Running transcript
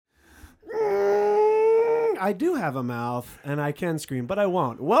I do have a mouth and I can scream, but I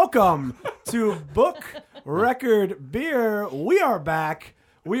won't. Welcome to Book Record Beer. We are back.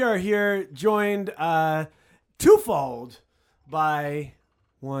 We are here joined twofold by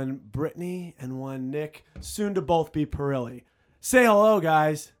one Britny and one Nick, soon to both be Perilli. Say hello,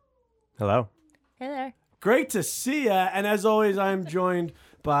 guys. Hello. Hey there. Great to see ya. And as always, I'm joined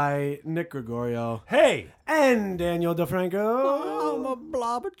by Nick Gregorio. Hey! And Daniel DeFranco. I'm a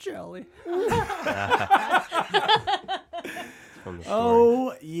blob of jelly.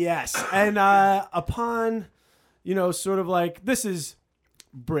 Oh, yes. And upon, sort of like, this is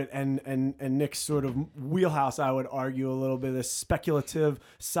Brit and Nick's sort of wheelhouse, I would argue, a little bit of this speculative,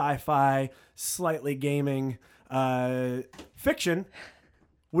 sci-fi, slightly gaming fiction.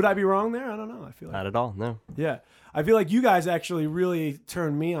 Would I be wrong there? I don't know. I feel like Not at all, no. Yeah. I feel like you guys actually really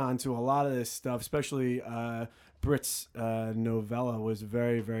turned me on to a lot of this stuff, especially Brit's novella was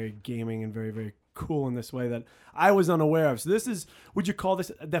very, very gaming and very, very cool in this way that I was unaware of. So this is, would you call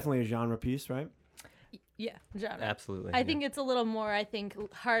this definitely a genre piece, right? Yeah, genre. Absolutely. I think it's a little more,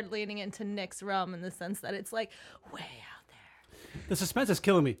 hard leaning into Nick's realm in the sense that it's like way out there. The suspense is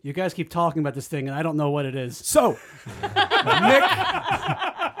killing me. You guys keep talking about this thing, and I don't know what it is. So,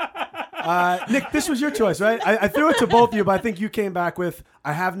 Nick, this was your choice, right? I threw it to both of you, but I think you came back with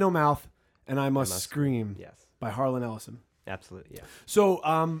I Have No Mouth and I Must Scream Yes. by Harlan Ellison. Absolutely, yeah.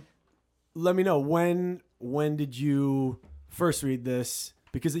 So let me know, when did you first read this?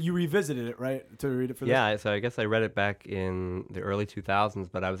 Because you revisited it, right, to read it for this? Yeah, so I guess I read it back in the early 2000s,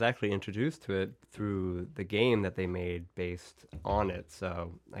 but I was actually introduced to it through the game that they made based on it.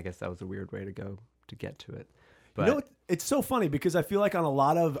 So I guess that was a weird way to go to get to it. But It's so funny because I feel like on a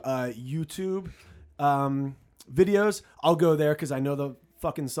lot of YouTube videos, I'll go there because I know the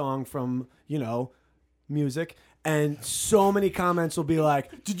fucking song from, music. And so many comments will be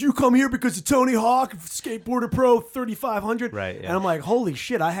like, did you come here because of Tony Hawk, Skateboarder Pro 3500? Right, yeah. And I'm like, holy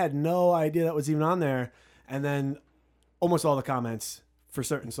shit, I had no idea that was even on there. And then almost all the comments for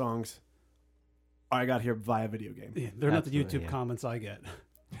certain songs I got here via video game. Yeah, they're not the Absolutely, YouTube yeah. comments I get.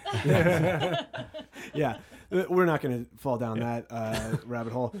 Yeah, we're not going to fall down that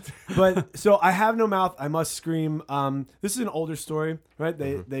rabbit hole. But so I Have No Mouth, I Must Scream. This is an older story, right?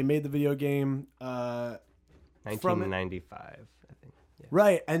 They made the video game 1995, I think. Yeah.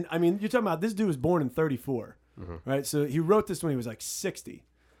 right. And I mean, you're talking about this dude was born in 34, right? So he wrote this when he was like 60.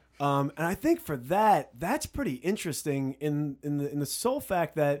 And I think for that's pretty interesting in the sole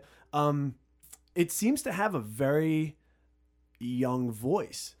fact that it seems to have a very young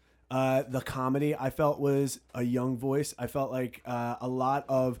voice. The comedy I felt was a young voice. I felt like a lot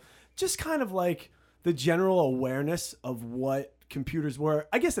of just kind of like the general awareness of what computers were,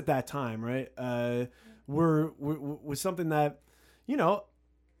 I guess at that time, right? Was something that,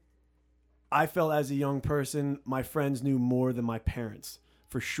 I felt as a young person, my friends knew more than my parents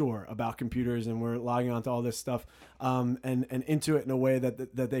for sure about computers, and we're logging onto all this stuff and into it in a way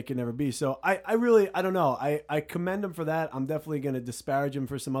that they could never be. So I really, I don't know. I commend him for that. I'm definitely going to disparage him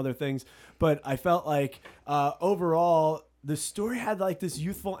for some other things, but I felt like overall the story had like this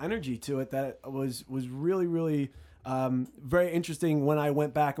youthful energy to it that was really, really very interesting when I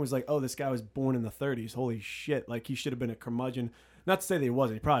went back and was like, oh, this guy was born in the 30s. Holy shit. Like he should have been a curmudgeon. Not to say that he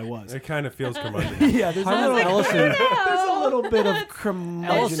wasn't. He probably was. It kind of feels curmudgeon. Yeah, there's Harlan Ellison. there's a little bit of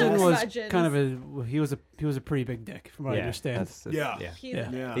curmudgeon. Ellison was Curmudgeons. kind of he was a pretty big dick, from what I understand. Yeah.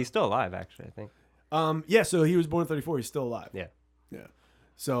 Yeah. He's still alive, actually, I think. Yeah, so he was born in 34. He's still alive. Yeah.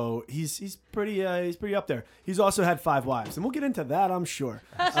 So he's pretty up there. He's also had 5 wives, and we'll get into that, I'm sure.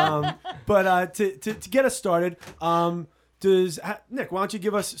 But to get us started, Nick, why don't you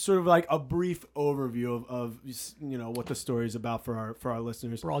give us sort of like a brief overview of what the story is about for our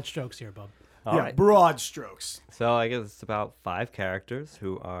listeners? Broad strokes here, bub. All right. Broad strokes. So I guess it's about 5 characters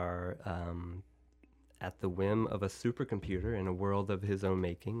who are at the whim of a supercomputer in a world of his own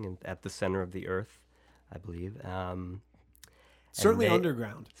making and at the center of the earth, I believe. Certainly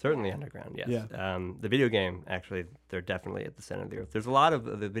underground. Certainly underground, yes. Yeah. The video game, actually, they're definitely at the center of the earth. There's a lot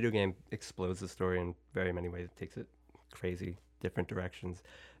of the video game explodes the story in very many ways. It takes it crazy, different directions.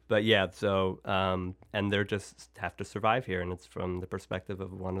 But yeah, so, and they're just have to survive here. And it's from the perspective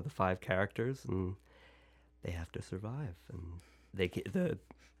of one of the 5 characters, and they have to survive. And the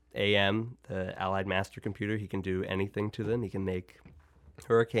AM, the Allied Master Computer, he can do anything to them. He can make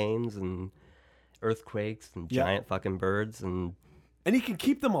hurricanes and earthquakes and giant fucking birds and he can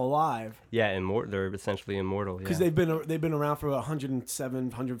keep them alive. Yeah, they're essentially immortal. Because they've been around for 107,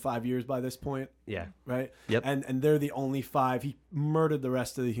 105 years by this point. Yeah. Right? Yep. And they're the only 5. He murdered the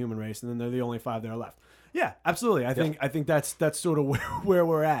rest of the human race, and then they're the only 5 that are left. Yeah, absolutely. I think that's sort of where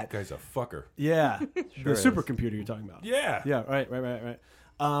we're at. That guy's a fucker. Yeah, Sure the is. supercomputer you're talking about. Yeah. Yeah, right.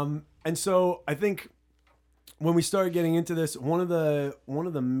 And so I think when we started getting into this, one of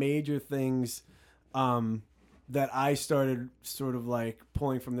the major things that I started sort of like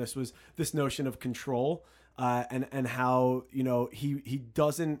pulling from this was this notion of control, and how he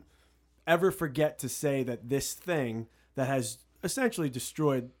doesn't ever forget to say that this thing that has essentially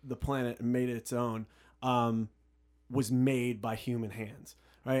destroyed the planet and made it its own was made by human hands.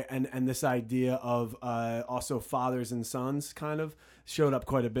 Right, and this idea of also fathers and sons kind of showed up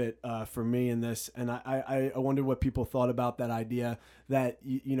quite a bit for me in this, and I wondered what people thought about that idea that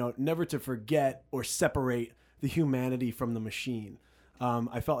never to forget or separate the humanity from the machine.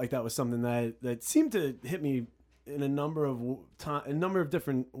 I felt like that was something that seemed to hit me in a number of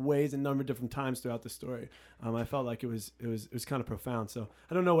different ways, and a number of different times throughout the story. I felt like it was kind of profound. So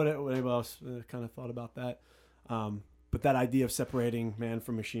I don't know what anybody else kind of thought about that. But that idea of separating man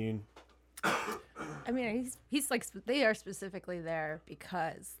from machine. I mean, he's like, they are specifically there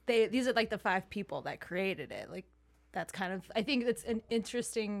because these are like the 5 people that created it. Like, that's kind of, I think that's an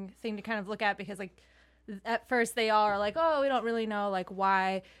interesting thing to kind of look at, because like at first they all are like, oh, we don't really know like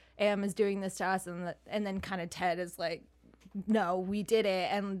why AM is doing this to us, and then kind of Ted is like, no, we did it.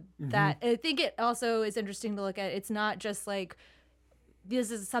 And that, I think it also is interesting to look at. It's not just like,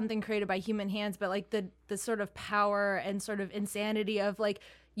 this is something created by human hands, but like the sort of power and sort of insanity of like,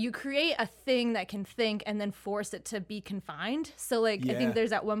 you create a thing that can think and then force it to be confined. So like, I think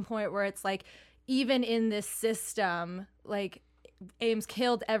there's at one point where it's like, even in this system, like Ames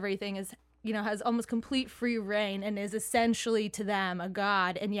killed everything, is, has almost complete free reign and is essentially to them a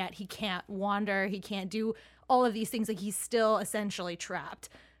god. And yet he can't wander. He can't do all of these things. Like, he's still essentially trapped.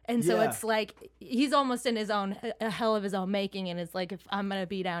 And so it's like, he's almost in a hell of his own making. And it's like, if I'm going to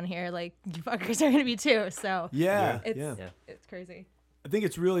be down here, like, you fuckers are going to be too. So it's crazy. I think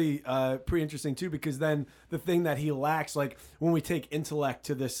it's really pretty interesting too, because then the thing that he lacks, like when we take intellect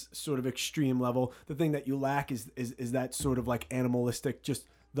to this sort of extreme level, the thing that you lack is that sort of like animalistic, just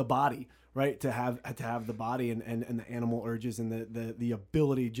the body, right? To have the body and the animal urges and the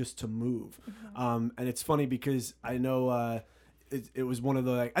ability just to move. And it's funny because I know it was one of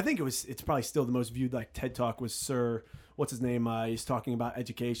the, like, I think it's probably still the most viewed like TED Talk was Sir, what's his name? He's talking about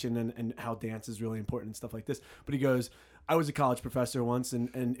education and how dance is really important and stuff like this. But he goes, I was a college professor once,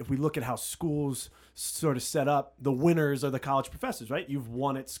 and if we look at how schools sort of set up, the winners are the college professors, right? You've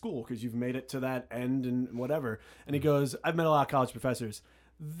won at school because you've made it to that end and whatever. And he goes, I've met a lot of college professors.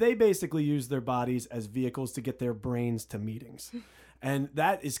 They basically use their bodies as vehicles to get their brains to meetings. And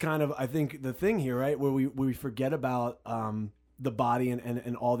that is kind of, I think, the thing here, right? Where we forget about the body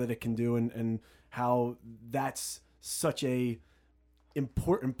and all that it can do, and how that's such a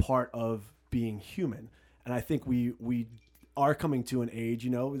important part of being human. And I think we are coming to an age,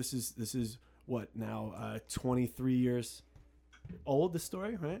 this is what now, 23 years old, this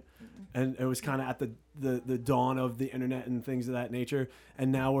story, right? And it was kind of at the dawn of the internet and things of that nature.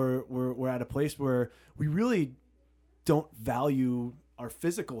 And now we're at a place where we really don't value our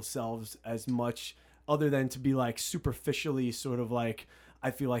physical selves as much, other than to be like superficially sort of like,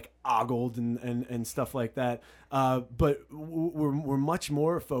 I feel like ogled and stuff like that. But we're much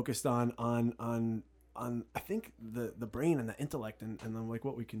more focused on I think the brain and the intellect and then like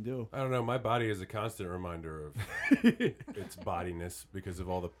what we can do. I don't know. My body is a constant reminder of its bodiness because of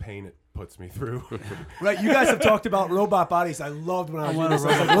all the pain it puts me through. Right. You guys have talked about robot bodies. I loved when I was reading this. I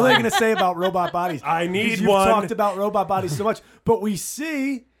was like, what are they going to say about robot bodies? I need You've one. talked about robot bodies so much, but we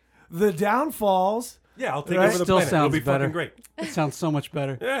see the downfalls. Yeah, I'll take Right? over the Still planet. It'll sounds be better. fucking great. It sounds so much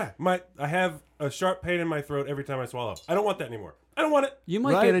better. Yeah, I have a sharp pain in my throat every time I swallow. I don't want that anymore. I don't want it. You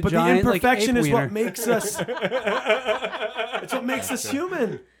might Right? get a But giant the imperfection like, is ape what wiener. makes us. It's what makes us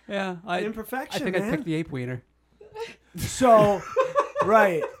human. Yeah, Imperfection. I think man. I'd pick the ape wiener. So,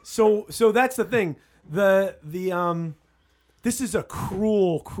 right. So that's the thing. This is a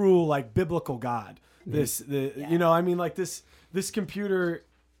cruel, like biblical God. This computer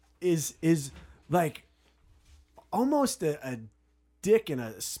is like almost a dick and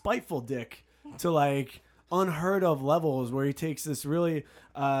a spiteful dick to like unheard of levels, where he takes this really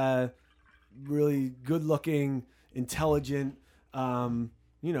really good looking, intelligent,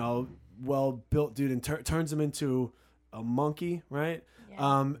 well built dude and turns him into a monkey, right?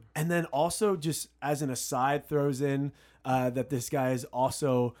 Yeah. And then also, just as an aside, throws in that this guy is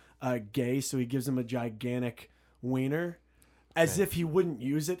also gay, so he gives him a gigantic wiener, as if he wouldn't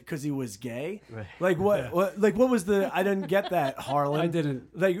use it because he was gay. Right. Like what? What was the? I didn't get that, Harlan. I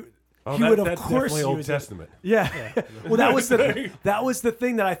didn't. Like, Oh, he would of that's course definitely Old use Testament. it. Yeah. Well, that was the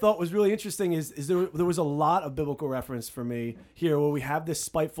thing that I thought was really interesting is there was a lot of biblical reference for me here where we have this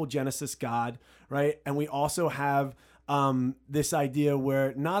spiteful Genesis God, right? And we also have this idea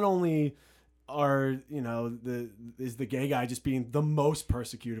where not only are, is the gay guy just being the most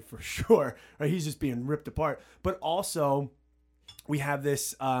persecuted for sure, right? He's just being ripped apart. But also we have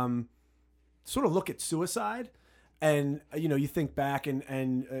this sort of look at suicide. And, you think back and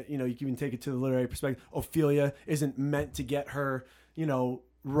you can even take it to the literary perspective. Ophelia isn't meant to get her,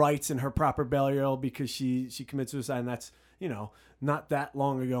 rights and her proper burial because she commits suicide. And that's, not that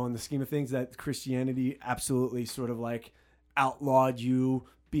long ago in the scheme of things that Christianity absolutely sort of like outlawed you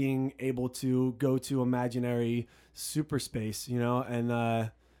being able to go to imaginary super space,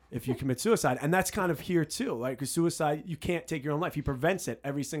 and if you commit suicide. And that's kind of here too. Like, 'cause suicide, you can't take your own life. He prevents it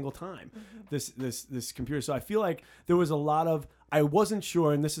every single time, this computer. So I feel like there was a lot of, I wasn't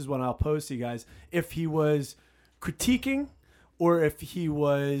sure, and this is what I'll pose to you guys, if he was critiquing or if he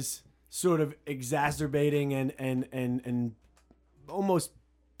was sort of exacerbating and almost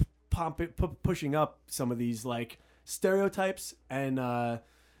pushing up some of these like stereotypes and I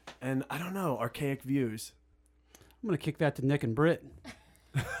don't know, archaic views. I'm going to kick that to Nick and Britt.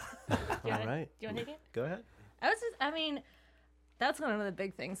 All right. Do you want to take it? Go ahead. That's one of the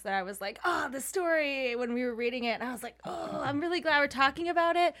big things that I was like, the story when we were reading it. And I was like, I'm really glad we're talking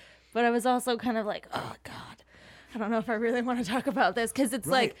about it. But I was also kind of like, oh, God, I don't know if I really want to talk about this. Because it's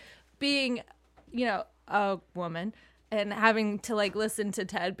like being, a woman and having to like listen to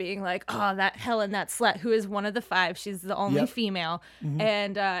Ted being like, that Helen, that slut, who is one of the 5. She's the only female. Mm-hmm.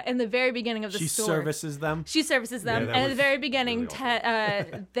 And in the very beginning of the story. She services them. Yeah, and at the very beginning, really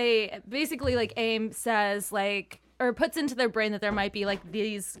Ted, they basically like AIM says like, or puts into their brain that there might be like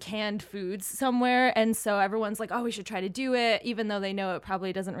these canned foods somewhere. And so everyone's like, we should try to do it, even though they know it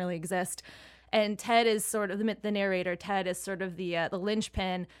probably doesn't really exist. And Ted is sort of the narrator. Ted is sort of the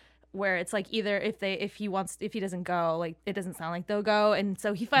linchpin, where it's like either if he doesn't go, like it doesn't sound like they'll go, and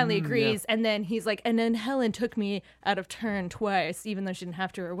so he finally agrees, and then he's like, and then Helen took me out of turn twice, even though she didn't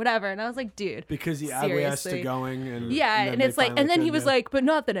have to or whatever, and I was like, dude, because he acquiesced to going, and it's like, and then he was like, but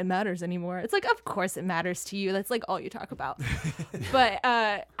not that it matters anymore. It's like, of course it matters to you. That's like all you talk about. But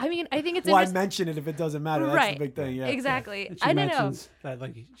I think it's why mention it if it doesn't matter? That's right. the big thing. Yeah, exactly. And I don't know that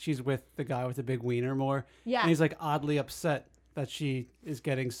like she's with the guy with the big wiener more. Yeah, and he's like oddly upset that she is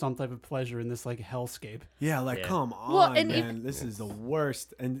getting some type of pleasure in this like hellscape. Yeah, come on, man. This is the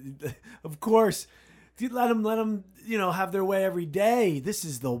worst. And of course, let them, have their way every day. This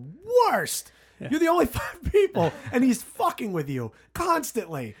is the worst. Yeah. You're the only 5 people, and he's fucking with you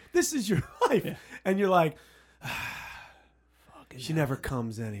constantly. This is your life, and you're like, she never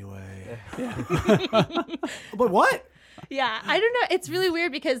comes anyway. Yeah. But what? Yeah, I don't know. It's really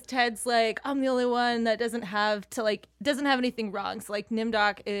weird because Ted's like, I'm the only one that doesn't have anything wrong. So like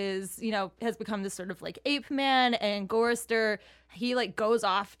Nimdok is, has become this sort of like ape man, and Gorister, he like goes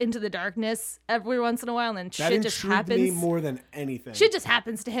off into the darkness every once in a while, and then shit just happens. That intrigued me more than anything. Shit just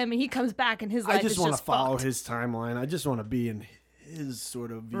happens to him, and he comes back, and his life is just want to follow fucked. his timeline. I just want to be in his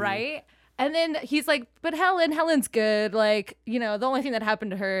sort of view. Right? And then he's like, but Helen's good. Like, the only thing that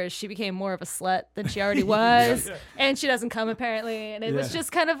happened to her is she became more of a slut than she already was. And she doesn't come apparently. And it was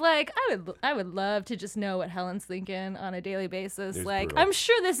just kind of like, I would love to just know what Helen's thinking on a daily basis. It's like, brutal. I'm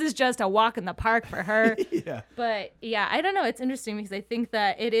sure this is just a walk in the park for her. Yeah. But yeah, I don't know. It's interesting because I think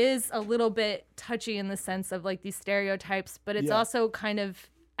that it is a little bit touchy in the sense of like these stereotypes, but it's also kind of,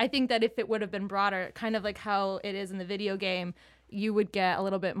 I think that if it would have been broader, kind of like how it is in the video game, you would get a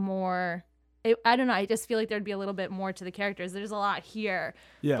little bit more. I don't know. I just feel like there'd be a little bit more to the characters. There's a lot here,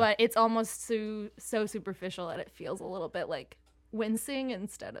 but it's almost so superficial that it feels a little bit like wincing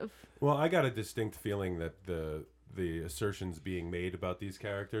instead of. Well, I got a distinct feeling that the assertions being made about these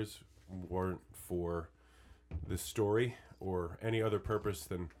characters weren't for the story or any other purpose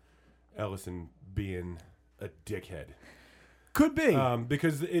than Ellison being a dickhead. Could be.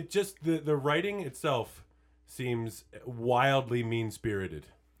 Because it just the writing itself seems wildly mean-spirited.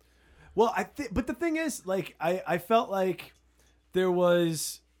 Well, but the thing is, like, I felt like there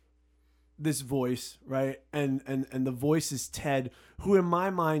was this voice, right? And the voice is Ted, who in my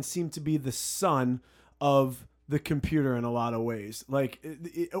mind seemed to be the son of the computer in a lot of ways. Like,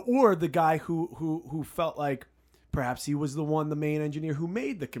 or the guy who felt like perhaps he was the main engineer who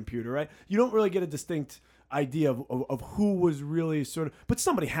made the computer, right? You don't really get a distinct idea of who was really sort of, but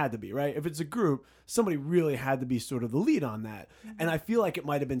somebody had to be, right? If it's a group, somebody really had to be sort of the lead on that. Mm-hmm. And I feel like it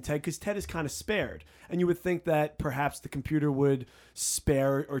might have been Ted, because Ted is kind of spared, and you would think that perhaps the computer would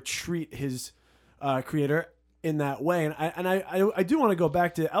spare or treat his creator in that way. And I do want to go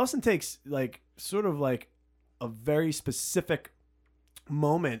back to Ellison takes like sort of like a very specific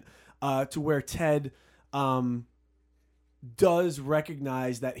moment to where Ted does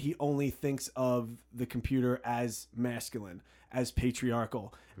recognize that he only thinks of the computer as masculine, as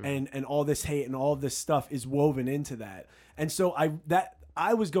patriarchal, and all this hate and all of this stuff is woven into that. And so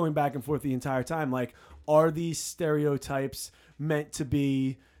I was going back and forth the entire time, like, are these stereotypes meant to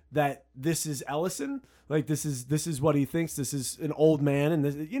be that this is Ellison? Like, this is what he thinks. This is an old man, and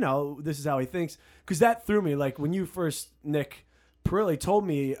this, this is how he thinks. Because that threw me. Like, when you first, Nick Perilli, told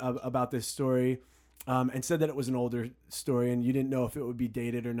me about this story, and said that it was an older story, and you didn't know if it would be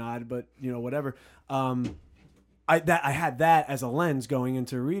dated or not, but whatever. I had that as a lens going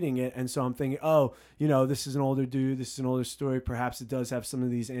into reading it, and so I'm thinking, this is an older dude, this is an older story. Perhaps it does have some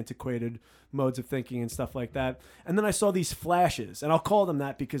of these antiquated modes of thinking and stuff like that. And then I saw these flashes, and I'll call them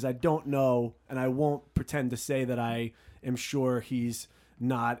that because I don't know, and I won't pretend to say that I am sure he's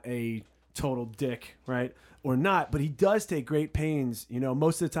not a total dick, right? Or not, but he does take great pains.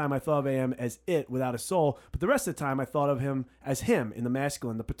 Most of the time I thought of AM as it without a soul, but the rest of the time I thought of him as him in the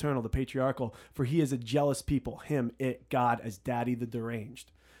masculine, the paternal, the patriarchal, for he is a jealous people, him, it, God, as daddy the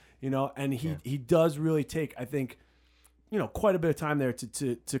deranged, and he does really take, I think, quite a bit of time there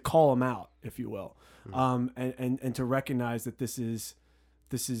to call him out, if you will, and to recognize that this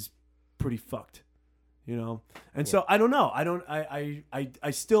is pretty fucked. And so I don't know.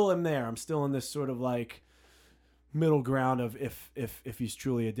 I still am there. I'm still in this sort of like middle ground of if he's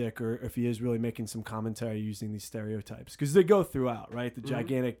truly a dick or if he is really making some commentary using these stereotypes, because they go throughout, right? The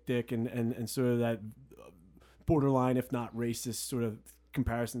gigantic dick and sort of that borderline, if not racist, sort of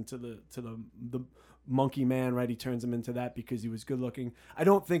comparison to the monkey man, right? He turns him into that because he was good looking. I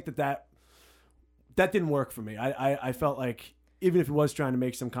don't think that didn't work for me. I felt like even if he was trying to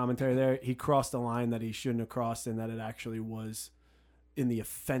make some commentary there, he crossed a line that he shouldn't have crossed, and that it actually was in the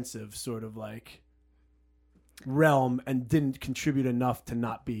offensive sort of like realm and didn't contribute enough to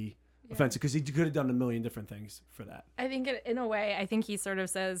not be offensive, because he could have done a million different things for that. I think in a way, I think he sort of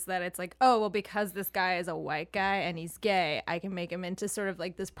says that it's like, oh, well, because this guy is a white guy and he's gay, I can make him into sort of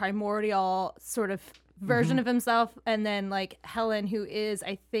like this primordial sort of version of himself. And then like Helen, who is,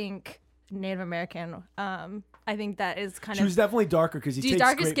 I think, Native American, I think that is kind She was definitely darker because he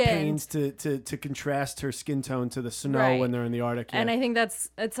takes great skinned. pains to contrast her skin tone to the snow when they're in the Arctic. Yeah. And I think it's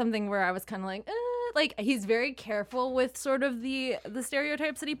something where I was kind of like he's very careful with sort of the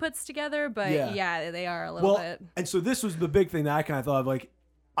stereotypes that he puts together, but they are a little bit. And so this was the big thing that I kind of thought of. Like,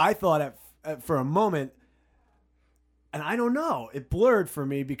 I thought for a moment, and I don't know, it blurred for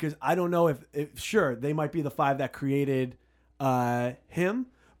me because I don't know if sure, they might be the five that created him.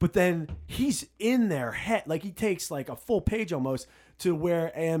 But then he's in their head. Like, he takes like a full page almost to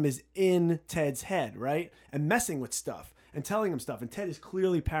where AM is in Ted's head, right? And messing with stuff and telling him stuff. And Ted is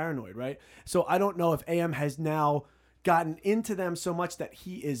clearly paranoid, right? So I don't know if AM has now gotten into them so much that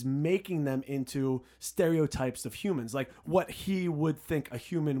he is making them into stereotypes of humans, like what he would think a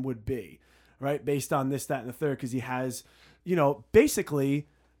human would be, right? Based on this, that, and the third, because he has, basically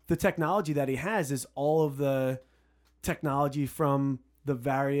the technology that he has is all of the technology from the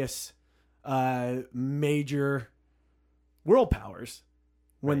various major world powers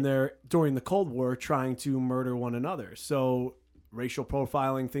when they're during the Cold War trying to murder one another. So racial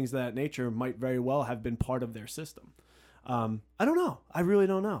profiling, things of that nature might very well have been part of their system. I don't know. I really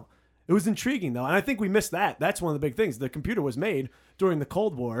don't know. It was intriguing though. And I think we missed that. That's one of the big things. The computer was made during the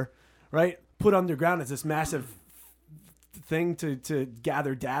Cold War, right? Put underground as this massive thing to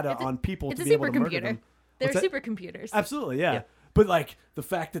gather data on people to be able to murder them. They're supercomputers. Absolutely, yeah. But like the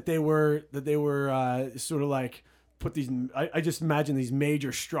fact that they were sort of like put these, I just imagine these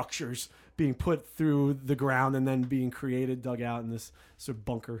major structures being put through the ground and then being created, dug out in this sort of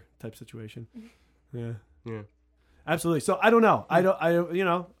bunker type situation. Yeah. Absolutely. So I don't know. I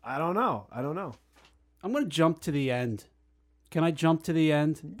don't know. I'm going to jump to the end. Can I jump to the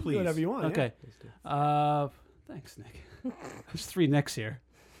end? Please. Whatever you want. Okay. Yeah. Thanks, Nick. There's 3 Nicks here.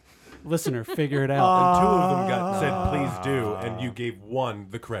 Listener, figure it out. And 2 of them said please do, and you gave 1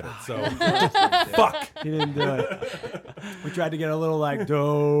 the credit. So fuck. He didn't do it. We tried to get a little like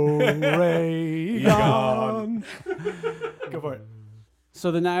do re gone. Go for it.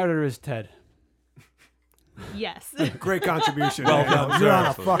 So the narrator is Ted. Yes. Great contribution. Well done. You're on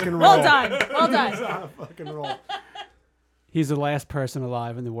a fucking roll. Well done. He's on a fucking roll. He's the last person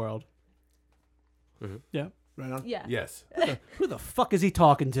alive in the world. Mm-hmm. Yeah. Right on. Yeah. Yes. Who the fuck is he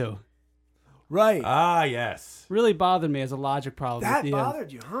talking to? Right. Ah, yes. Really bothered me as a logic problem. That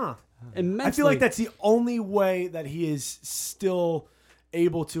bothered you, huh? Immensely. I feel like that's the only way that he is still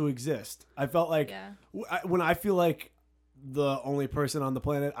able to exist. I felt like Yeah. when I feel like the only person on the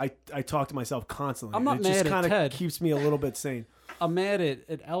planet, I talk to myself constantly. I'm not it mad just at kind of Ted. keeps me a little bit sane. I'm mad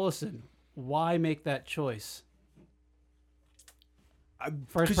at Ellison. Why make that choice?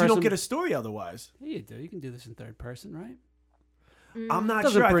 Because you don't get a story otherwise. Yeah, you do. You can do this in third person, right? I'm not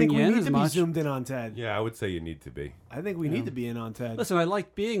Doesn't sure. I bring think you we in need as to be much. zoomed in on Ted. Yeah, I would say you need to be. I think we need to be in on Ted. Listen, I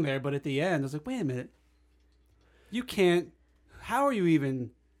liked being there, but at the end, I was like, wait a minute. You can't. How are you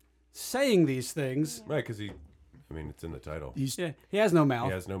even saying these things? Right, because it's in the title. Yeah, he has no mouth.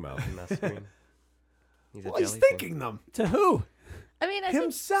 He has no mouth. Mess screen. He's a Well, he's jelly thing. thinking them To who? I mean, I think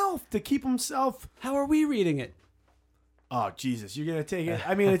himself to keep himself. How are we reading it? Oh Jesus, you're gonna take it.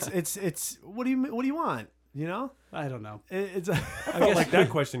 I mean, it's. What do you want? You know, I don't know. it's. I felt like that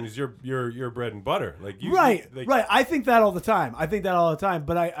question is your bread and butter. Like you, Right. like, I think that all the time.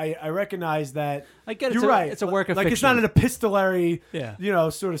 But I recognize that. I get it. You're right. It's a work of like fiction. it's not an epistolary, Yeah.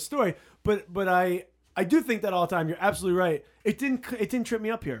 sort of story. But I do think that all the time. You're absolutely right. It didn't trip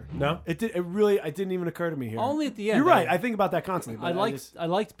me up here. No? It didn't even occur to me here. Only at the end. You're right. I think about that constantly. I but liked I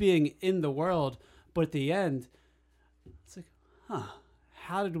liked being in the world, but at the end, it's like,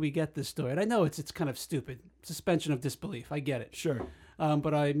 how did we get this story? And I know it's kind of stupid. Suspension of disbelief. I get it. Sure.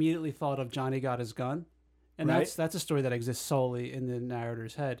 But I immediately thought of Johnny Got His Gun. And Right. that's a story that exists solely in the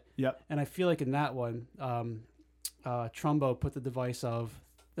narrator's head. Yep. And I feel like in that one, Trumbo put the device of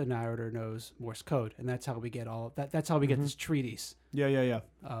the narrator knows Morse code, and that's how we get all that. That's how we get this treatise. Yeah.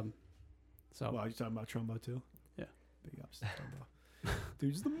 So Well, you're talking about Trumbo too. Yeah. Big ups to Trumbo.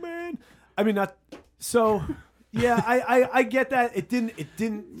 Dude's the man. I mean, not so. Yeah, I get that. It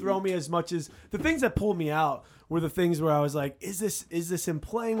didn't throw me as much as the things that pulled me out were the things where I was like, is this him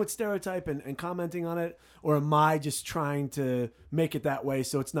playing with stereotype and commenting on it, or am I just trying to make it that way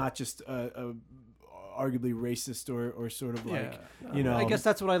so it's not just a arguably racist or sort of like I guess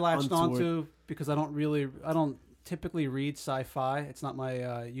that's what I latched untoward. onto because I don't typically read sci-fi. It's not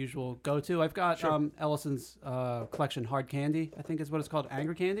my usual go-to. I've got Ellison's collection, Hard Candy, I think is what it's called,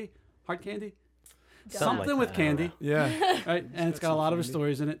 Angry Candy, Hard Candy, something like with that. candy, Yeah. right? And it's got a lot of his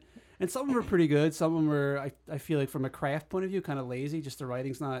stories in it. And some of them are pretty good. Some of them are, I feel like, from a craft point of view, kind of lazy. Just the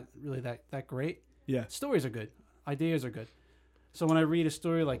writing's not really that great. Yeah. Stories are good. Ideas are good. So when I read a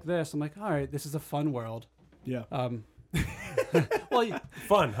story like this, I'm like, all right, this is a fun world. Yeah. Well,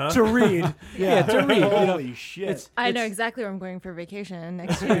 fun, huh? To read. yeah, to read. Holy shit. I know exactly where I'm going for vacation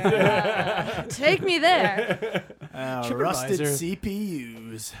next year. Take me there. Rusted TripAdvisor.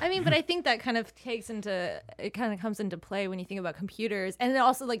 CPUs. I mean, but I think that kind of comes into play when you think about computers, and then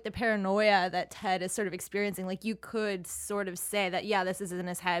also like the paranoia that Ted is sort of experiencing. Like you could sort of say that, yeah, this is in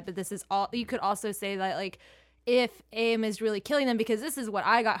his head, but this is all. You could also say that like, if AIM is really killing them, because this is what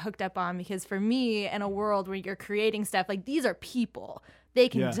I got hooked up on. Because for me, in a world where you're creating stuff, like these are people, they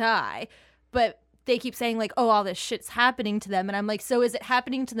can die, but they keep saying like, oh, all this shit's happening to them, and I'm like, so is it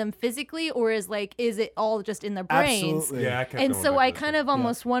happening to them physically, or is it all just in their brains? Absolutely. Yeah, I kept And going so back I to kind that. of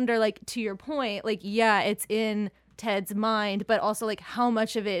almost wonder, like, to your point, like, yeah, it's in Ted's mind, but also like how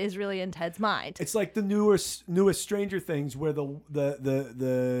much of it is really in Ted's mind. It's like the newest Stranger Things where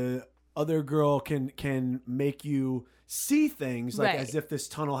the other girl can make you see things like Right. as if this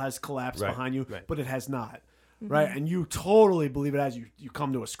tunnel has collapsed Right, behind you, right. but it has not. Right, and you totally believe it as you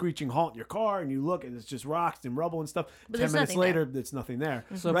come to a screeching halt in your car and you look and it's just rocks and rubble and stuff. But 10 there's minutes nothing later, it's nothing there.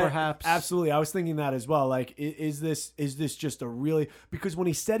 So Right, perhaps absolutely, I was thinking that as well. Like, is this just a really, because when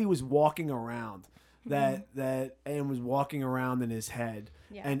he said he was walking around, that and was walking around in his head.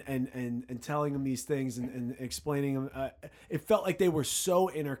 Yeah. And telling him these things and explaining them, it felt like they were so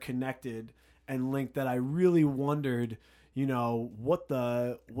interconnected and linked that I really wondered, what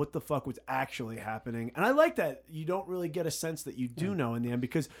the fuck was actually happening. And I like that you don't really get a sense that you do know in the end,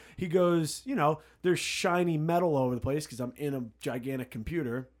 because he goes, there's shiny metal all over the place because I'm in a gigantic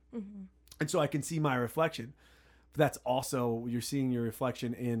computer, and so I can see my reflection. But that's also, you're seeing your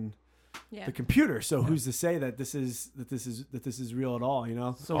reflection in the computer. So who's to say that this is real at all?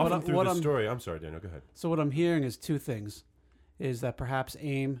 So Often through the I'm story. I'm sorry, Daniel. Go ahead. So what I'm hearing is two things: is that perhaps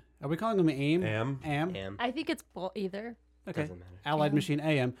AIM? Are we calling them AIM? Am. Am. I think it's either. Okay. Doesn't matter. Allied AM. Machine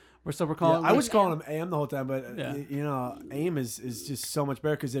AM. We're Yeah, calling. I was calling him AM the whole time, but Yeah. AIM is just so much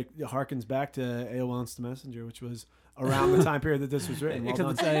better because it harkens back to AOL Instant Messenger, which was around the time period that this was written. Well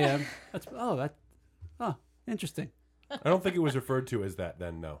Except done. it's AM. Interesting. I don't think it was referred to as that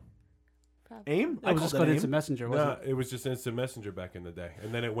then. No. AIM? It was just called Instant Messenger, No, wasn't it? it was just Instant Messenger back in the day,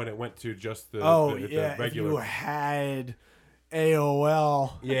 and then when it went to just the If regular. you had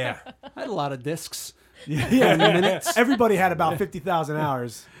AOL. Yeah. I had a lot of discs. Yeah, minutes. Everybody had about 50,000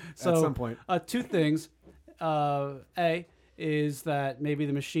 hours So, at some point. Two things. A is that maybe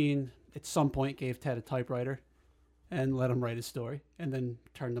the machine at some point gave Ted a typewriter and let him write his story, and then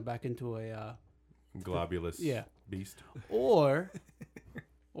turned him back into a globulous beast. Or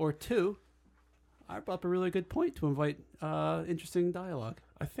two, I brought up a really good point to invite interesting dialogue.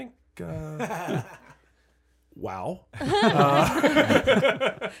 I think. Wow.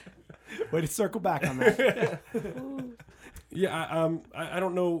 Way to circle back on that. Yeah, I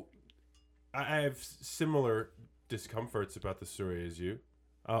don't know. I have similar discomforts about the story as you,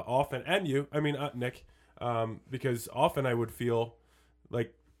 often, and you. I mean, Nick, because often I would feel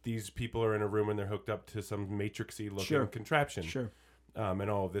like these people are in a room and they're hooked up to some matrixy looking contraption. Sure. And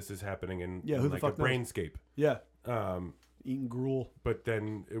all of this is happening in who the like fuck a brainscape. Yeah. Eating gruel. But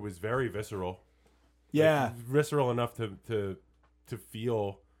then it was very visceral. Yeah. Like, visceral enough to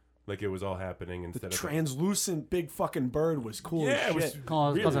feel like it was all happening The instead of translucent big fucking bird was cool as Yeah, shit. it was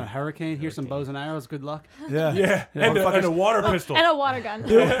Cause really- a hurricane. Here's some bows and arrows. Good luck. Yeah. Yeah, and a water pistol. And a water gun.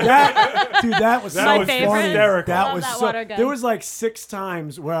 That was That My was favorite. hysterical. That Love was that so. water gun. There was like 6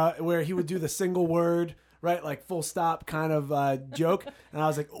 times where he would do the single word, right, like full stop kind of joke, and I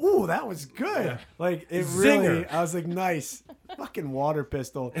was like, "Ooh, that was good!" Yeah. Like it really. Zinger. I was like, "Nice, fucking water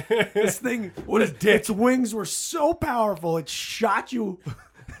pistol." This thing, What a dick. its wings were so powerful, it shot you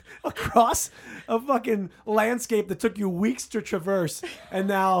across a fucking landscape that took you weeks to traverse, and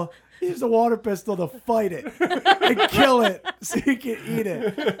now. Use a water pistol to fight it and kill it so you can eat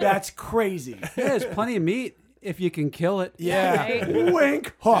it. That's crazy. Yeah, there's plenty of meat if you can kill it. Yeah. Right.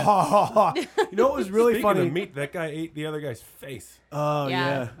 Wink. Ha ha ha ha. You know what was really Speaking funny? of meat, that guy ate the other guy's face. Oh Yeah.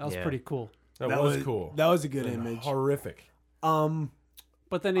 yeah. That was Yeah. pretty cool. That was cool. That was a good And image. Horrific.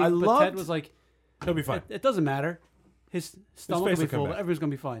 But then I Ted loved- was like, He'll be fine. it doesn't matter. His stomach face will will be come full. back. Everyone's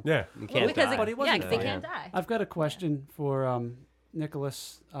gonna be fine. Yeah. You can't because die. But he yeah, wasn't 'cause they dying. can't die. I've got a question for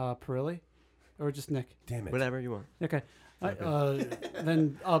Nicholas Perilli, or just Nick. Damn it. Whatever you want. Okay.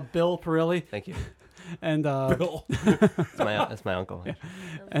 Then Bill Perilli Thank you. and Bill. That's my uncle.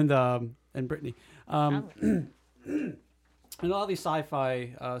 and Britny. And all these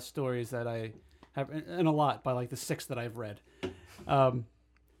sci-fi stories that I have, and a lot by like the 6 that I've read,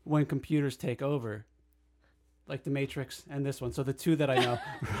 when computers take over, like the Matrix and this one. So the 2 that I know.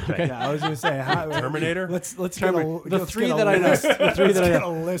 Okay. Yeah, I was gonna say Terminator? Let's get Terminator. a, The let's 3 get a that I know. list. The 3 Let's that I get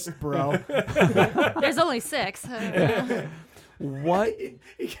know. a list, bro. There's only 6. What?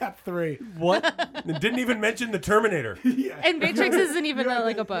 He got 3. What? And didn't even mention the Terminator. And Matrix isn't even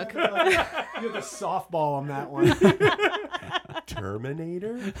like a book. You're the softball on that one.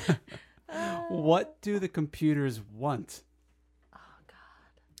 Terminator? What do the computers want?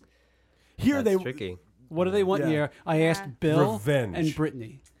 Here That's they. tricky. What do they want Yeah. here? I asked Bill Revenge. and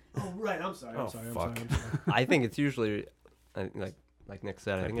Brittany. Oh right, I'm sorry. I'm Oh, sorry. I'm fuck. sorry. I'm sorry. I think it's usually, like Nick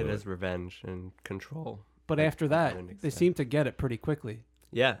said, I think it blew is revenge and control. But Like, after that, kinda Nick they said. seem to get it pretty quickly.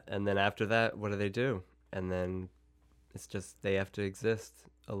 Yeah, and then after that, what do? And then it's just they have to exist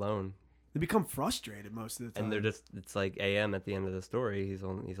alone, They become frustrated most of the time. and they're just—it's like AM at the end of the story. He's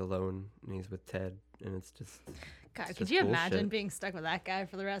alone, and he's with Ted, and it's just God, It's could just you imagine bullshit. being stuck with that guy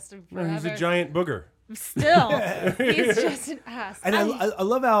for the rest of No, forever? he's a giant booger. Still, he's just an ass. And I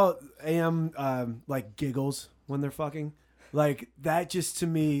love how AM like giggles when they're fucking. Like that just to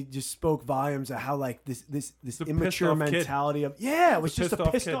me just spoke volumes of how like this The immature pissed-off kid. mentality of it was just a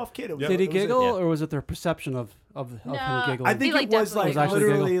pissed-off pissed kid. off kid. It was, Yep. Did he it was a- giggle, yeah. or was it their perception of him giggling? I think He, like, it was definitely like giggled.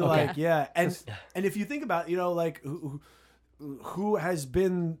 literally It was actually like giggle? yeah, and if you think about you know like who has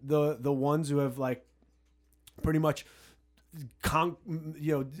been the ones who have like pretty much gone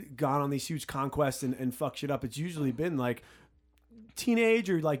on these huge conquests and fuck shit up. It's usually been like teenage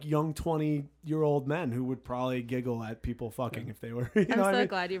or like young 20-year-old men who would probably giggle at people fucking if they were. You know I'm what so I mean?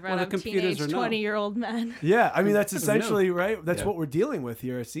 glad you Well, brought the up computers teenage are no. 20-year-old men. Yeah, I mean that's Who knew? essentially right. That's Yeah. what we're dealing with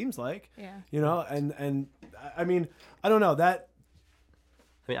here. It seems like Yeah. you know, and I mean I don't know that.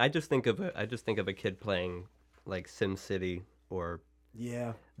 I mean, I just think of a kid playing like Sim City or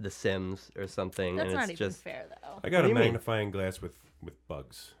Yeah, The Sims or something, That's and not it's even just fair, though. I got What do a you mean? magnifying glass with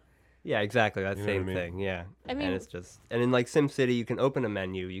bugs. yeah, exactly that You know what I same mean? thing. Yeah, I mean- and it's just and in like Sim City, you can open a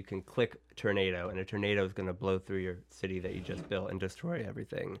menu, you can click tornado, and a tornado is gonna blow through your city that you just built and destroy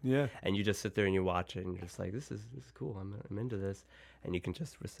everything. yeah. And you just sit there and you watch it, and you're just like, this is cool. I'm into this, and you can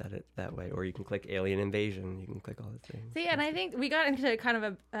just reset it that way, or you can click alien invasion. You can click all the things. See, and I think we got into kind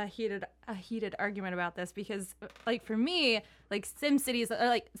of a heated argument about this because, like, for me, like SimCities,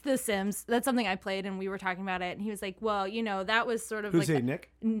 like The Sims, that's something I played, and we were talking about it, and he was like, "Well, you know, that was sort of Who's like he,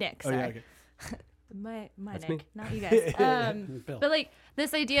 Nick? Nick, Oh sorry. yeah. Okay. my That's Nick, me. not you guys. Bill. But like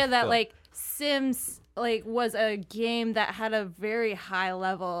this idea that Bill. like Sims like was a game that had a very high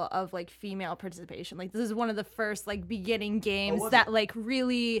level of like female participation. Like this is one of the first like beginning games was that it? like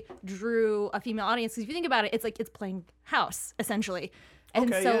really drew a female audience. Because if you think about it, it's like it's playing house essentially. And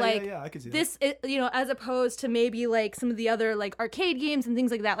Okay, so yeah, like yeah, I could see that. this, you know, as opposed to maybe like some of the other like arcade games and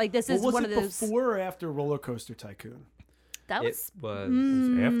things like that. Like this is was one it of those. before or after Roller Coaster Tycoon? That It was was.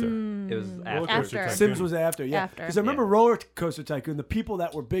 After. It was Roller after. Coaster After. Tycoon. Sims was after, yeah. After. Because I remember Roller Coaster Tycoon. The people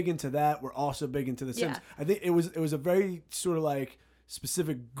that were big into that were also big into the Sims. Yeah. I think it was a very sort of like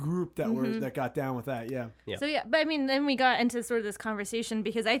specific group that were that got down with that. Yeah. Yeah. So yeah, but I mean, then we got into sort of this conversation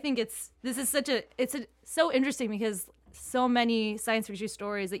because I think it's so interesting because so many science fiction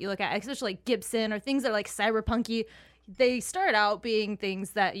stories that you look at, especially like Gibson or things that are like cyberpunky, they start out being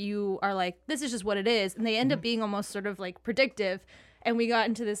things that you are like, this is just what it is, and they end up being almost sort of like predictive. And we got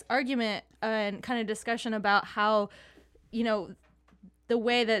into this argument and kind of discussion about how, you know, the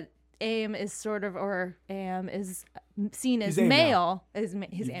way that AIM is sort of, or AM is seen as AIM now. male, he's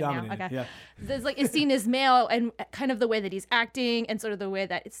You've AIM now. dominated, Okay. yeah. There's like is seen as male, and kind of the way that he's acting and sort of the way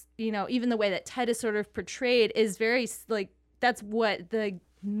that it's, you know, even the way that Ted is sort of portrayed is very like, that's what the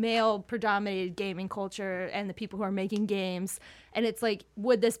male predominated gaming culture and the people who are making games. And it's like,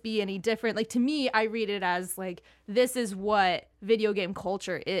 would this be any different? Like, to me, I read it as like, this is what video game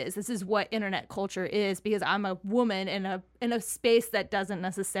culture is. This is what internet culture is, because I'm a woman in a space that doesn't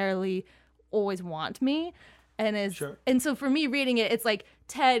necessarily always want me. And is Sure. and so for me reading it, it's like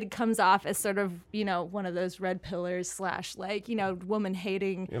Ted comes off as sort of, you know, one of those red pillars / like, you know, woman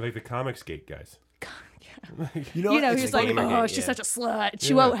hating. Yeah, like the Comics Gate guys. You know, You know, it's he's funny. like, Gamergate, oh, she's yeah. such a slut. She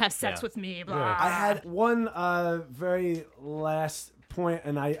Yeah. won't have sex Yeah. with me. Blah. Yeah. I had one very last point,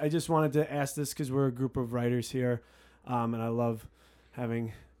 and I just wanted to ask this because we're a group of writers here, and I love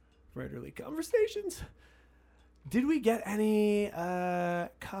having writerly conversations. Did we get any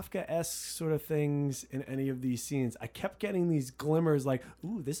Kafka-esque sort of things in any of these scenes? I kept getting these glimmers like,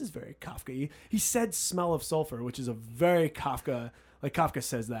 ooh, this is very Kafka-y. He said smell of sulfur, which is a very Kafka, like Kafka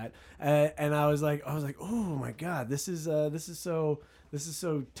says that. And I was like, oh my God, this is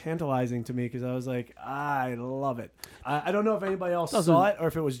so tantalizing to me, because I was like, I love it. I don't know if anybody else saw it or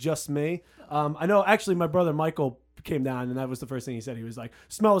if it was just me. I know actually my brother Michael came down, and that was the first thing he said. He was like,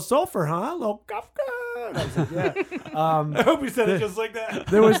 smell of sulfur, huh? Little Kafka. And I was like, yeah. I hope he said it just like that.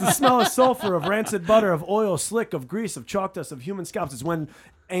 There was the smell of sulfur, of rancid butter, of oil, slick, of grease, of chalk dust, of human scalps. It's when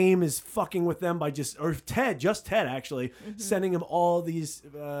AIM is fucking with them by Ted actually, sending him all these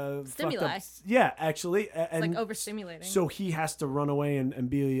Stimuli. Yeah, actually. And like overstimulating. so he has to run away and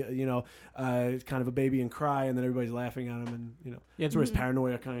be, you know, kind of a baby and cry, and then everybody's laughing at him, and, you know, that's where his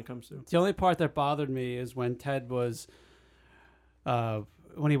paranoia kind of comes through. The only part that bothered me is when Ted was,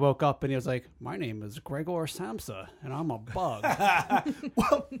 when he woke up and he was like, "My name is Gregor Samsa, and I'm a bug."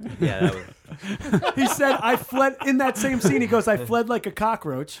 Yeah, that was, He said, I fled, in that same scene, he goes, I fled like a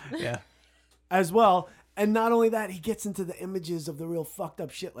cockroach Yeah. as well. And not only that, he gets into the images of the real fucked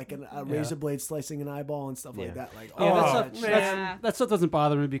up shit, like a razor blade slicing an eyeball and stuff like Yeah. that. Like, Yeah, that oh, stuff, shit. that stuff doesn't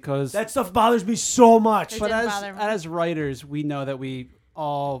bother me because That stuff bothers me so much. It but didn't as bother me. as writers, we know that we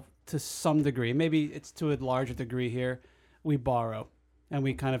all, to some degree, maybe it's to a larger degree here, we borrow and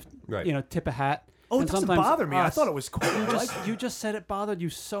we kind of, Right. you know, tip a hat. Oh, it And doesn't sometimes bother me. I us- thought it was cool. I like it. You just said it bothered you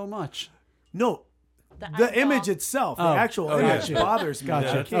so much. No, the eyeball. image itself, the Oh. actual Oh, image yeah. bothers me. Gotcha.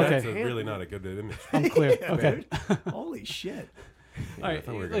 I That's, can't that's handle really it. not a good image. I'm clear. Yeah, Okay. dude. Holy shit. All I right.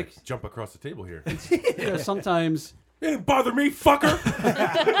 thought we were going Like, to jump across the table here. you know, sometimes It didn't bother me, fucker.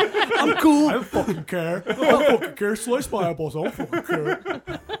 I'm cool. I don't fucking care. I don't fucking care. Slice my eyeballs. I don't fucking care.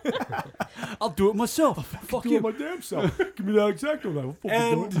 I'll do it myself. Fuck Do it you. my damn self. Give me that exacto. I don't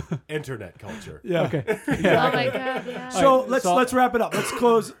fucking do it. And internet culture. Yeah. Okay. Oh my God, yeah. So All right, let's wrap it up. Let's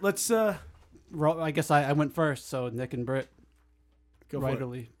close. Let's go I guess I went first, so Nick and Britt, for it.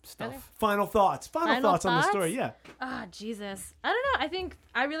 writerly stuff. Final thoughts. Final thoughts on the thoughts? story. Yeah. Ah, Jesus. I don't know. I think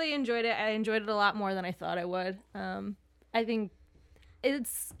I really enjoyed it. I enjoyed it a lot more than I thought I would. I think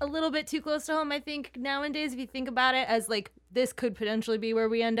it's a little bit too close to home, I think, nowadays, if you think about it, as like this could potentially be where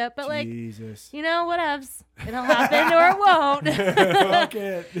we end up. But like, Jesus. you know, whatevs. It'll happen or it won't. Fuck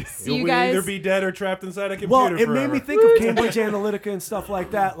it. See you We'll guys. either be dead or trapped inside a computer Well, it forever. made me think of Cambridge Analytica and stuff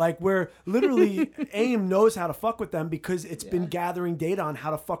like that, like where literally AIM knows how to fuck with them because it's been gathering data on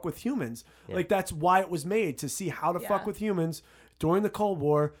how to fuck with humans. Like that's why it was made, to see how to fuck Yeah. with humans during the Cold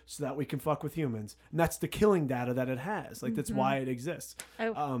War so that we can fuck with humans. And that's the killing data that it has. Like that's why it exists. I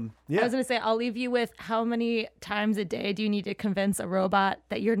Yeah. was going to say, I'll leave you with how many times a day do you need to convince a robot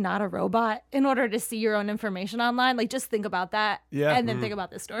that you're not a robot in order to see your own information online? Like, just think about that. Yeah. And then think about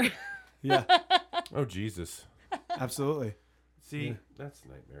this story. Yeah. Oh, Jesus. Absolutely. See, that's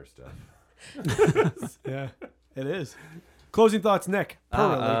nightmare stuff. Yeah, it is. Closing thoughts, Nick.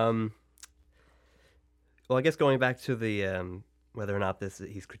 Perilli. Well, I guess going back to the whether or not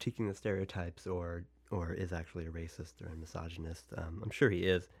he's critiquing the stereotypes or is actually a racist or a misogynist. I'm sure he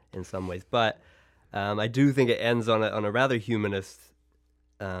is in some ways, but I do think it ends on a rather humanist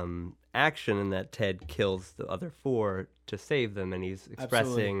action in that Ted kills the other four to save them, and he's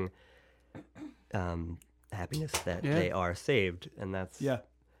expressing happiness that they are saved, and that's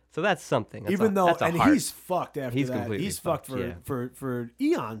So that's something. That's Even though, that's and heart. he's fucked after He's that. completely He's fucked for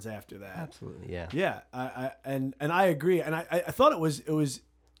eons after that. Absolutely, yeah. Yeah, and I agree, and I thought it was,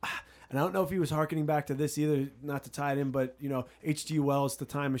 and I don't know if he was hearkening back to this either, not to tie it in, but H.G. Wells' The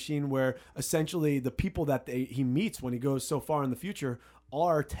Time Machine, where essentially the people that he meets when he goes so far in the future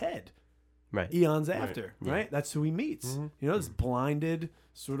are Ted, right? Eons after, Yeah. right? That's who he meets. This blinded,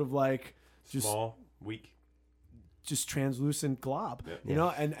 sort of like just small, weak, just translucent glob,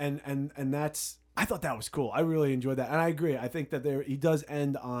 Yeah. and that's. I thought that was cool. I really enjoyed that, and I agree. I think that he does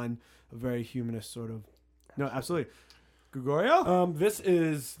end on a very humanist sort of. No, absolutely. Gregorio? This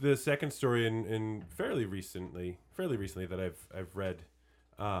is the second story in fairly recently that I've read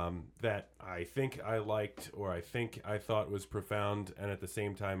that I think I liked, or I think I thought was profound, and at the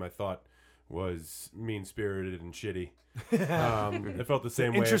same time I thought was mean-spirited and shitty. I felt the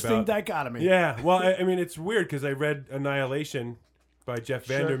same way. Interesting dichotomy. Yeah, well, I mean, it's weird because I read Annihilation by Jeff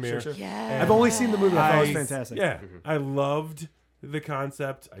Vandermeer. Sure. Yeah. I've only seen the movie. I thought it was fantastic. Yeah, I loved the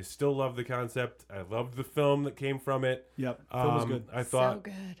concept. I still love the concept. I loved the film that came from it. Yep, film was good. I thought so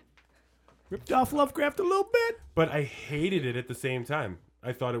good. Ripped off Lovecraft a little bit, but I hated it at the same time.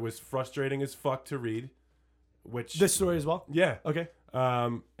 I thought it was frustrating as fuck to read. Which this story as well. yeah, Okay.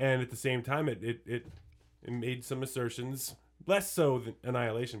 and at the same time, it made some assertions, less so than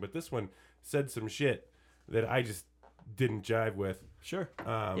Annihilation, but this one said some shit that I just didn't jive with. Sure.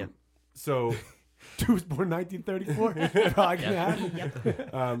 So. Dude was born 1934. Probably gonna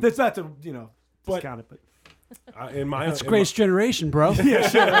happen. That's not to discount it, but In my That's the greatest generation, bro. yeah,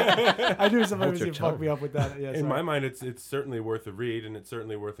 sure. I knew somebody was gonna fuck me up with that. Yeah, in my mind, it's certainly worth a read, and it's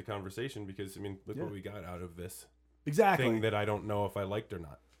certainly worth a conversation because I mean, look what we got out of this exactly thing that I don't know if I liked or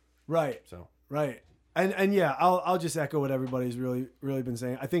not. Right. So right. And yeah, I'll just echo what everybody's really been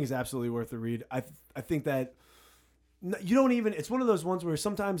saying. I think it's absolutely worth a read. I think that you don't even. It's one of those ones where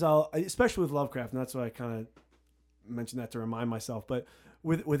sometimes especially with Lovecraft, and that's why I kind of mentioned that to remind myself. But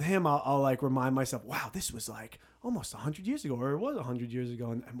with him, I'll like remind myself, wow, this was like almost 100 years ago, or it was 100 years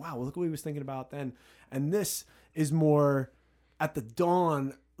ago, and wow, look what he was thinking about then. And this is more at the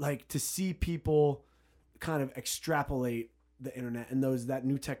dawn, like to see people kind of extrapolate the internet and that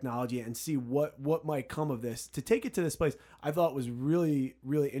new technology and see what might come of this. To take it to this place, I thought was really,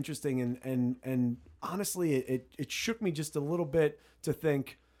 really interesting, and honestly, it shook me just a little bit to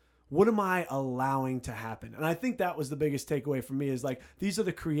think, what am I allowing to happen? And I think that was the biggest takeaway for me is like, these are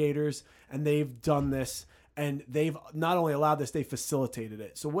the creators and they've done this and they've not only allowed this, they facilitated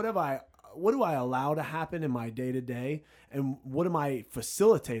it. So what do I allow to happen in my day to day? And what am I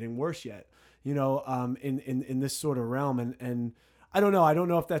facilitating, worse yet, in this sort of realm? And I don't know. I don't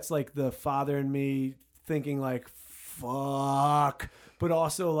know if that's like the father in me thinking like, fuck, but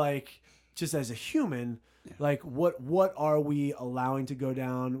also like just as a human, like what are we allowing to go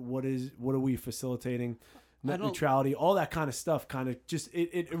down? What are we facilitating? Net neutrality, all that kind of stuff. Kind of just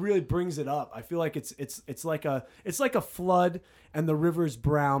it really brings it up. I feel like it's like a flood and the river's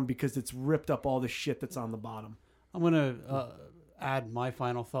brown because it's ripped up all the shit that's on the bottom. I'm gonna add my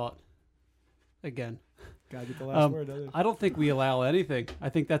final thought again. Gotta get the last word. I don't think we allow anything. I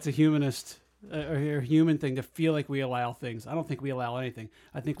think that's a humanist or a human thing to feel like we allow things. I don't think we allow anything.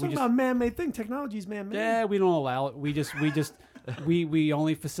 I think we just about man-made thing. Technology's man-made. Yeah, we don't allow it. We just we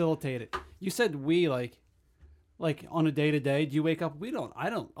only facilitate it. You said we like on a day-to-day, do you wake up? I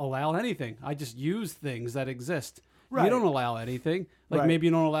don't allow anything. I just use things that exist. Right. You don't allow anything. Like Right. maybe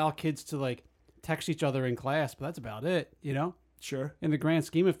you don't allow kids to like text each other in class, but that's about it, Sure. In the grand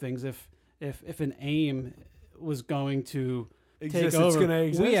scheme of things, if an AIM was going to Exists, take it's over, gonna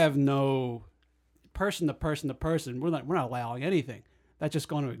exist. we have no person to person. We're not allowing anything. That's just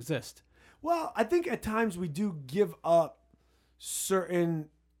going to exist. Well, I think at times we do give up certain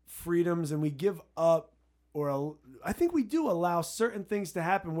freedoms and we give up I think we do allow certain things to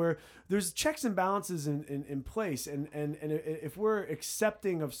happen where there's checks and balances in place. And if we're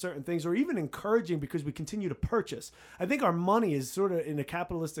accepting of certain things or even encouraging because we continue to purchase, I think our money is sort of in a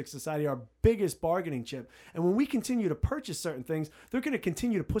capitalistic society, our biggest bargaining chip. And when we continue to purchase certain things, they're going to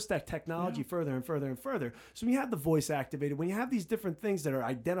continue to push that technology further and further and further. So when you have the voice activated, when you have these different things that are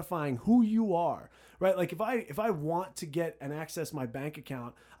identifying who you are, right? Like if I want to get and access my bank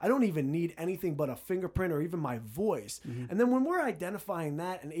account, I don't even need anything but a fingerprint or even my voice. And then when we're identifying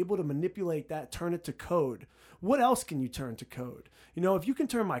that and able to manipulate that, turn it to code, what else can you turn to code? You know, if you can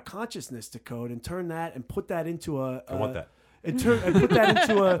turn my consciousness to code and turn that and put that into I want that. And put that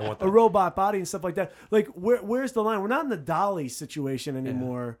into a robot body and stuff like that. Like where's the line? We're not in the Dolly situation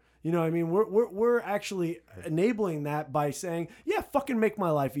anymore. You know what I mean? We're actually enabling that by saying, yeah, fucking make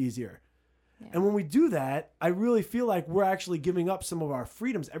my life easier. Yeah. And when we do that, I really feel like we're actually giving up some of our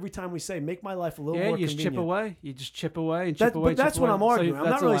freedoms every time we say, make my life a little more convenient. Yeah, you just chip away and chip away. But that's what I'm arguing. So I'm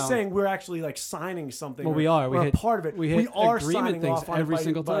not really saying we're actually like signing something. Well, we are. We're a part of it. We are signing things off on every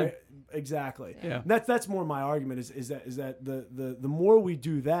single time. Exactly. Yeah. That's more my argument is that the more we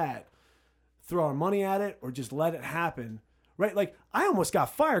do that, throw our money at it or just let it happen. Right, like I almost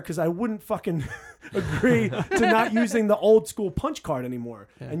got fired because I wouldn't fucking agree to not using the old school punch card anymore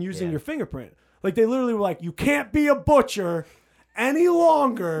and using your fingerprint. Like they literally were like, you can't be a butcher any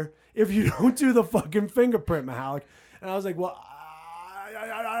longer if you don't do the fucking fingerprint, Mahalik. And I was like, well,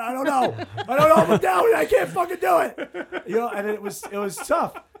 I don't know. I don't know if I'm down with it. I can't fucking do it. You know, and it was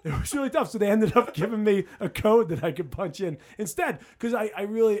tough. It was really tough. So they ended up giving me a code that I could punch in instead. Because I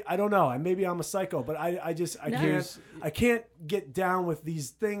don't know. Maybe I'm a psycho, but I can't get down with these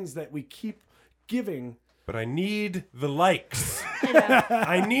things that we keep giving. But I need the likes.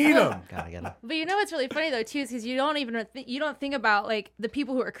 I need them. Gotta get 'em. But you know what's really funny though too is because you don't think about like the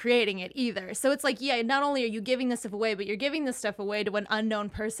people who are creating it either. So it's like, yeah, not only are you giving this stuff away, but you're giving this stuff away to an unknown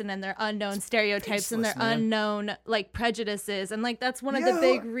person and their unknown stereotypes and their unknown like prejudices, and like that's one of the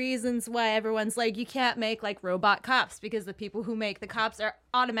big reasons why everyone's like, you can't make like robot cops, because the people who make the cops are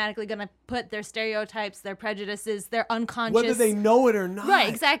automatically going to put their stereotypes, their prejudices, their unconscious, whether they know it or not. Right,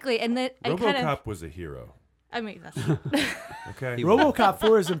 exactly. And that RoboCop was a hero. I mean, that's Okay. RoboCop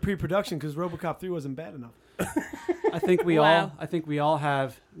 4 is in pre-production because RoboCop 3 wasn't bad enough. I think we all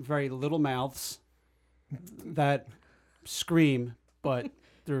have very little mouths that scream, but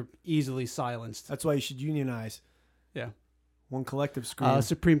they're easily silenced. That's why you should unionize. Yeah. One collective scream.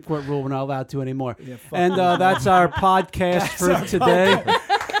 Supreme Court rule we're not allowed to anymore. Yeah, and that's our podcast for today.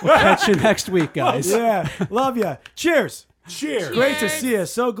 We'll catch you next week, guys. Yeah. Love ya. Cheers. Cheers. Great to see you.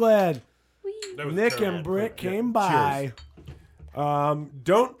 So glad Nick terrible. and Britt came by. Cheers.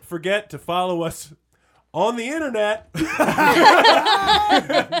 Don't forget to follow us on the internet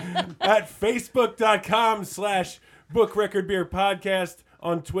at facebook.com/bookrecordbeerpodcast,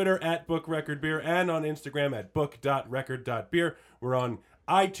 on Twitter at bookrecordbeer, and on Instagram at book.record.beer. We're on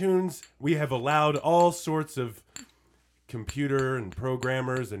iTunes. We have allowed all sorts of computer and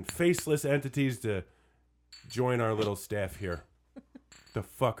programmers and faceless entities to join our little staff here. The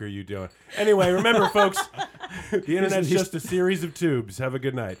fuck are you doing? Anyway, remember, folks, the internet's just a series of tubes. Have a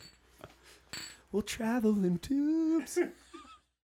good night. We'll travel in tubes.